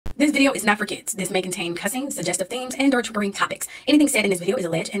This video is not for kids. This may contain cussing, suggestive themes, and or triggering topics. Anything said in this video is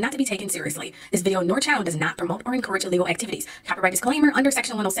alleged and not to be taken seriously. This video nor channel does not promote or encourage illegal activities. Copyright disclaimer under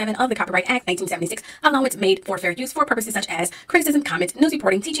Section 107 of the Copyright Act 1976. Allowance made for fair use for purposes such as criticism, comment, news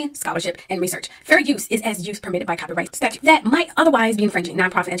reporting, teaching, scholarship, and research. Fair use is as use permitted by copyright statute that might otherwise be infringing.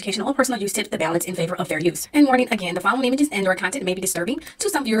 Nonprofit educational or personal use tips the balance in favor of fair use. And warning again, the following images and or content may be disturbing to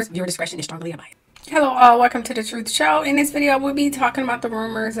some viewers. Viewer discretion is strongly advised. Hello all, welcome to The Truth Show. In this video, we'll be talking about the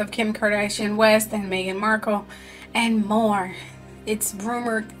rumors of Kim Kardashian West and Meghan Markle and more. It's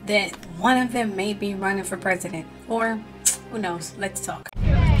rumored that one of them may be running for president, or who knows. Let's talk.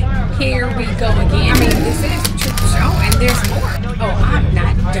 Here we go again. I mean, this is The Truth Show and there's more. Oh, I'm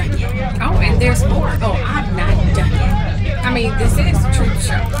not done yet. Oh, and there's more. Oh, I'm not done yet. I mean, this is The Truth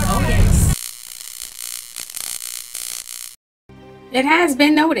Show. Oh, yes. It has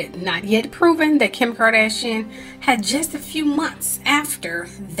been noted, not yet proven, that Kim Kardashian had just a few months after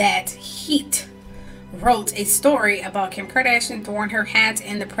that heat wrote a story about Kim Kardashian throwing her hat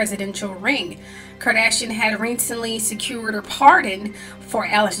in the presidential ring. Kardashian had recently secured her pardon for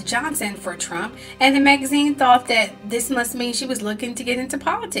Alice Johnson for Trump, and the magazine thought that this must mean she was looking to get into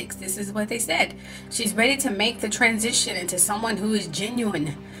politics. This is what they said. She's ready to make the transition into someone who is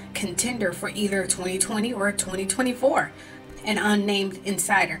genuine contender for either 2020 or 2024. An unnamed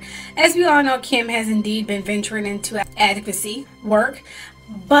insider. As we all know, Kim has indeed been venturing into advocacy work,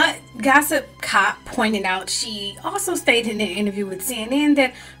 but Gossip Cop pointed out she also stated in an interview with CNN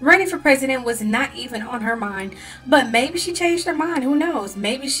that running for president was not even on her mind, but maybe she changed her mind. Who knows?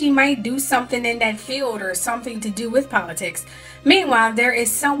 Maybe she might do something in that field or something to do with politics. Meanwhile, there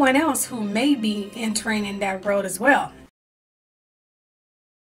is someone else who may be entering in that road as well.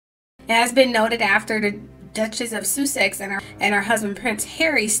 It has been noted after the Duchess of Sussex and her husband Prince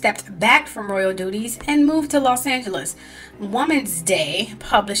Harry stepped back from royal duties and moved to Los Angeles. Woman's Day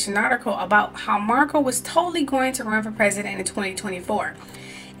published an article about how Markle was totally going to run for president in 2024.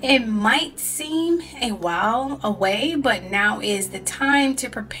 It might seem a while away, but now is the time to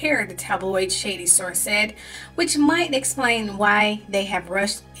prepare, the tabloid shady source said, which might explain why they have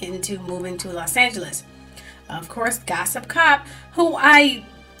rushed into moving to Los Angeles. Of course, Gossip Cop, who I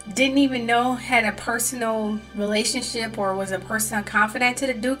didn't even know had a personal relationship or was a personal confidant to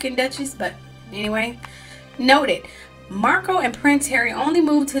the Duke and Duchess, but anyway, noted Markle and Prince Harry only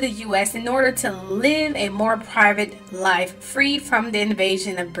moved to the US in order to live a more private life free from the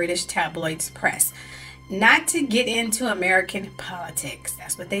invasion of British tabloids press, not to get into American politics.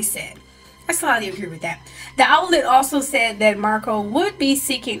 That's what they said. I slightly agree with that. The outlet also said that Markle would be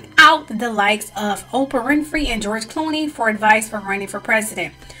seeking out the likes of Oprah Winfrey and George Clooney for advice for running for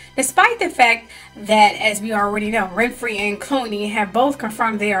president, despite the fact that, as we already know, Winfrey and Clooney have both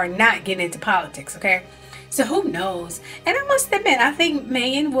confirmed they are not getting into politics, okay? So who knows? And I must admit, I think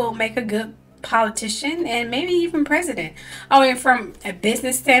Meghan will make a good politician and maybe even president. Oh, and from a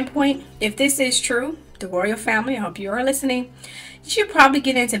business standpoint, if this is true, the royal family, I hope you are listening, you should probably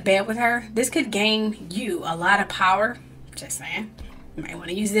get into bed with her. This could gain you a lot of power. Just saying. You might want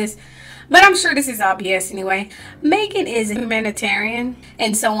to use this. But I'm sure this is all BS anyway. Meghan is a humanitarian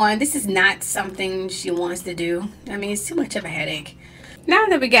and so on. This is not something she wants to do. I mean, it's too much of a headache. Now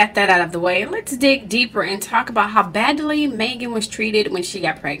that we got that out of the way, let's dig deeper and talk about how badly Meghan was treated when she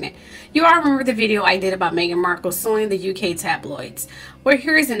got pregnant. You all remember the video I did about Meghan Markle suing the UK tabloids. Well,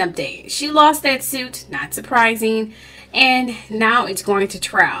 here's an update. She lost that suit, not surprising, and now it's going to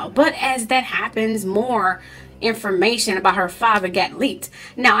trial. But as that happens, more information about her father got leaked.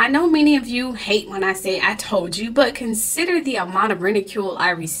 Now, I know many of you hate when I say I told you, but consider the amount of ridicule I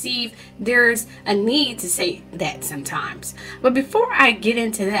receive. There's a need to say that sometimes. But before I get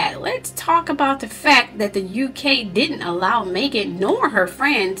into that, let's talk about the fact that the UK didn't allow Meghan nor her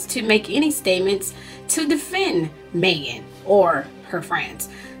friends to make any statements to defend Meghan or her friends,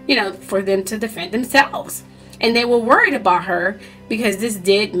 you know, for them to defend themselves. And they were worried about her because this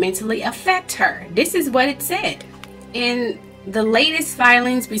did mentally affect her. This is what it said. In the latest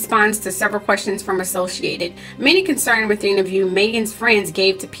filings response to several questions from Associated, many concerned with the interview Meghan's friends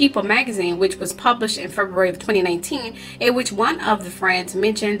gave to People magazine, which was published in February of 2019, in which one of the friends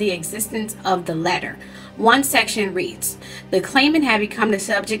mentioned the existence of the letter. One section reads, "The claimant had become the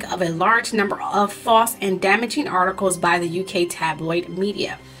subject of a large number of false and damaging articles by the UK tabloid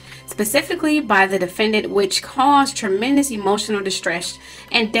media, specifically by the defendant, which caused tremendous emotional distress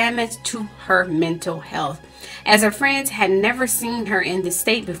and damage to her mental health. As her friends had never seen her in this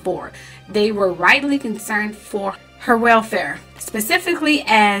state before, they were rightly concerned for her welfare, specifically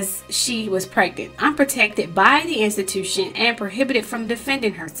as she was pregnant, unprotected by the institution, and prohibited from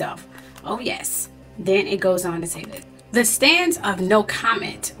defending herself." Oh yes. Then it goes on to say this. The stance of no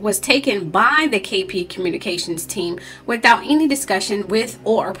comment was taken by the KP Communications team without any discussion with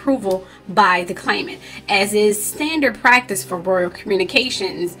or approval by the claimant, as is standard practice for royal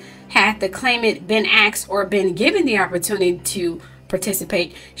communications. Had the claimant been asked or been given the opportunity to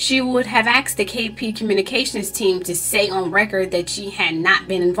participate, she would have asked the KP Communications team to say on record that she had not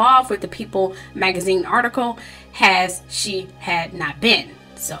been involved with the People magazine article, as she had not been.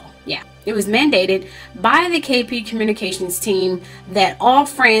 So yeah, it was mandated by the KP Communications team that all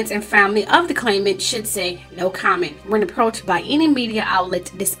friends and family of the claimant should say no comment when approached by any media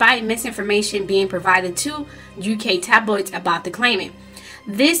outlet, despite misinformation being provided to UK tabloids about the claimant.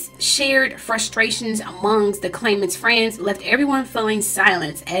 This shared frustrations amongst the claimant's friends left everyone feeling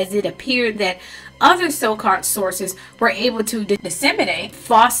silence, as it appeared that other so-called sources were able to disseminate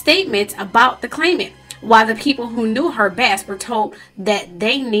false statements about the claimant, while the people who knew her best were told that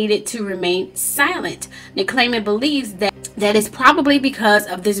they needed to remain silent. The claimant believes that is probably because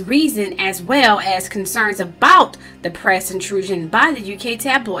of this reason, as well as concerns about the press intrusion by the UK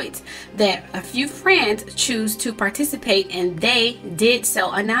tabloids, that a few friends choose to participate, and they did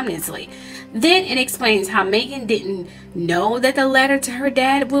so anonymously. Then it explains how Meghan didn't know that the letter to her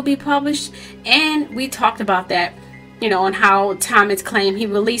dad will be published, and we talked about that, you know, on how Thomas claimed he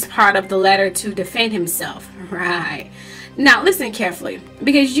released part of the letter to defend himself. Right. Now listen carefully,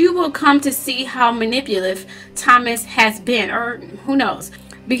 because you will come to see how manipulative Thomas has been, or who knows.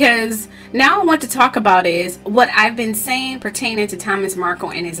 Because now I want to talk about is what I've been saying pertaining to Thomas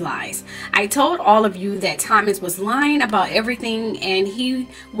Markle and his lies. I told all of you that Thomas was lying about everything, and he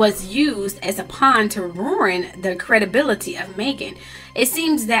was used as a pawn to ruin the credibility of Meghan. It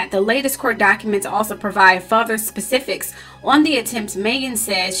seems that the latest court documents also provide further specifics on the attempts Meghan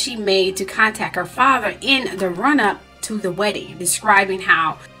says she made to contact her father in the run-up to the wedding, describing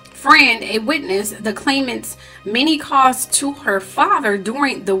how friend, a witness, the claimant's many calls to her father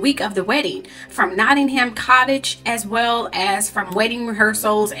during the week of the wedding, from Nottingham Cottage, as well as from wedding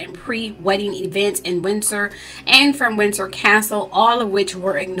rehearsals and pre-wedding events in Windsor and from Windsor Castle, all of which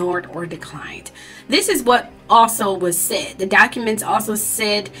were ignored or declined. This is what also was said. The documents also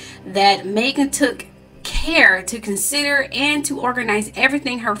said that Meghan took care to consider and to organize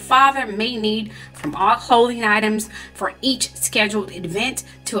everything her father may need, from all clothing items for each scheduled event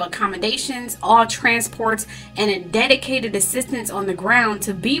to accommodations, all transports, and a dedicated assistance on the ground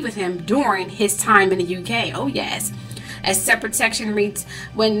to be with him during his time in the UK. Oh yes. A separate section reads,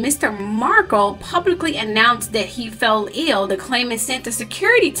 when Mr. Markle publicly announced that he fell ill, the claimant sent a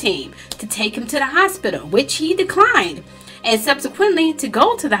security team to take him to the hospital, which he declined, and subsequently to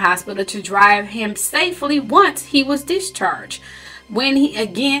go to the hospital to drive him safely once he was discharged, when he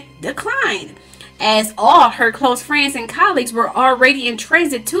again declined, as all her close friends and colleagues were already in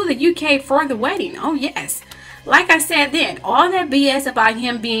transit to the UK for the wedding. Oh yes. Like I said then, all that BS about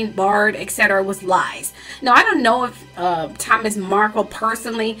him being barred, etc. was lies. Now, I don't know if Thomas Markle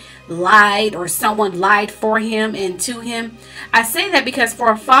personally lied or someone lied for him and to him. I say that because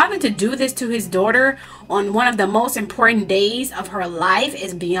for a father to do this to his daughter on one of the most important days of her life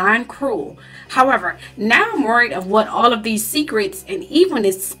is beyond cruel. However, now I'm worried of what all of these secrets and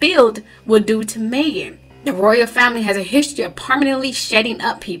evilness spilled will do to Meghan. The royal family has a history of permanently shutting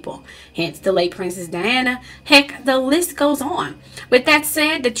up people, hence the late Princess Diana. Heck, the list goes on. With that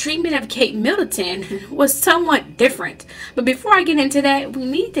said, the treatment of Kate Middleton was somewhat different. But before I get into that, we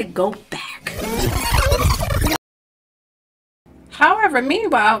need to go back. However,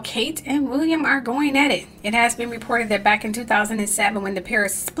 meanwhile, Kate and William are going at it. It has been reported that back in 2007, when the pair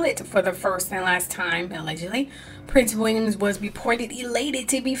split for the first and last time, allegedly, Prince William was reported elated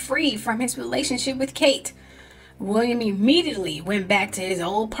to be free from his relationship with Kate. William immediately went back to his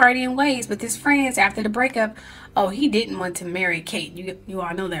old partying ways with his friends after the breakup. Oh, he didn't want to marry Kate. You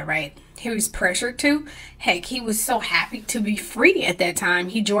all know that, right? He was pressured to. Heck, he was so happy to be free at that time.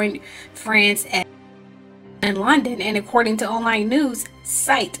 He joined friends in London, and according to online news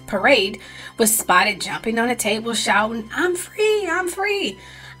site Parade, was spotted jumping on a table shouting, "I'm free, I'm free."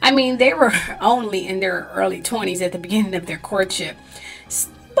 I mean, they were only in their early 20s at the beginning of their courtship,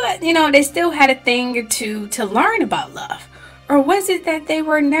 but you know, they still had a thing or two to learn about love. Or was it that they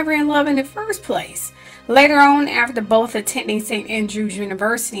were never in love in the first place? Later on, after both attending St. Andrews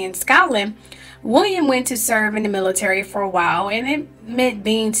University in Scotland, William went to serve in the military for a while, and it meant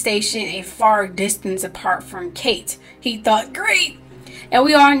being stationed a far distance apart from Kate. He thought, great! And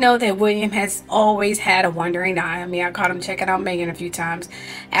we all know that William has always had a wandering eye. I mean, I caught him checking out Meghan a few times.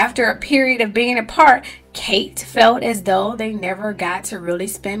 After a period of being apart, Kate felt as though they never got to really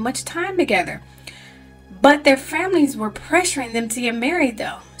spend much time together. But their families were pressuring them to get married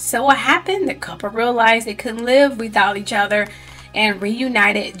though. So what happened? The couple realized they couldn't live without each other and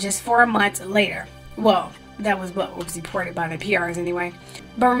reunited just 4 months later. Well, that was what was reported by the PRs anyway.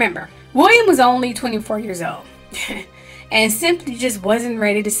 But remember, William was only 24 years old and simply just wasn't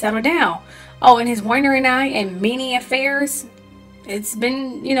ready to settle down. Oh, and his wandering eye and many affairs, it's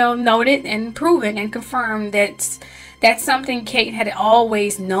been, noted and proven and confirmed that that's something Kate had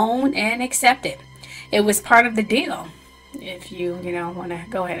always known and accepted. It was part of the deal. If you, want to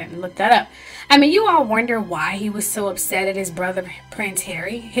go ahead and look that up. I mean, you all wonder why he was so upset at his brother, Prince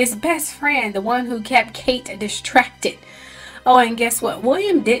Harry, his best friend, the one who kept Kate distracted. Oh, and guess what?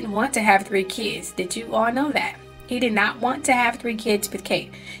 William didn't want to have 3 kids. Did you all know that? He did not want to have 3 kids with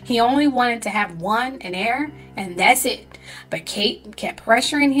Kate. He only wanted to have an heir, and that's it. But Kate kept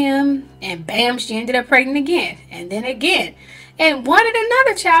pressuring him, and bam, she ended up pregnant again, and then again. And wanted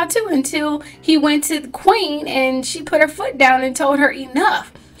another child too, until he went to the Queen and she put her foot down and told her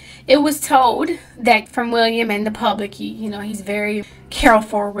enough. It was told that from William and the public, he's very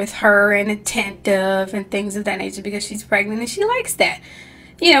careful with her and attentive and things of that nature because she's pregnant and she likes that.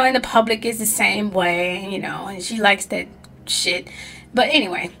 And the public is the same way, and she likes that shit. But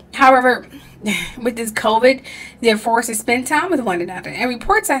anyway, however, with this COVID, they're forced to spend time with one another. And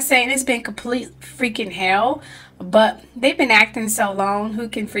reports are saying it's been complete freaking hell. But they've been acting so long, who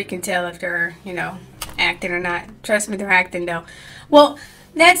can freaking tell if they're, acting or not. Trust me, they're acting though. Well,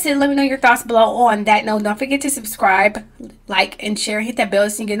 that's it. Let me know your thoughts below on that note. Don't forget to subscribe, like, and share. Hit that bell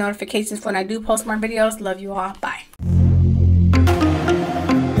so you can get notifications when I do post more videos. Love you all. Bye.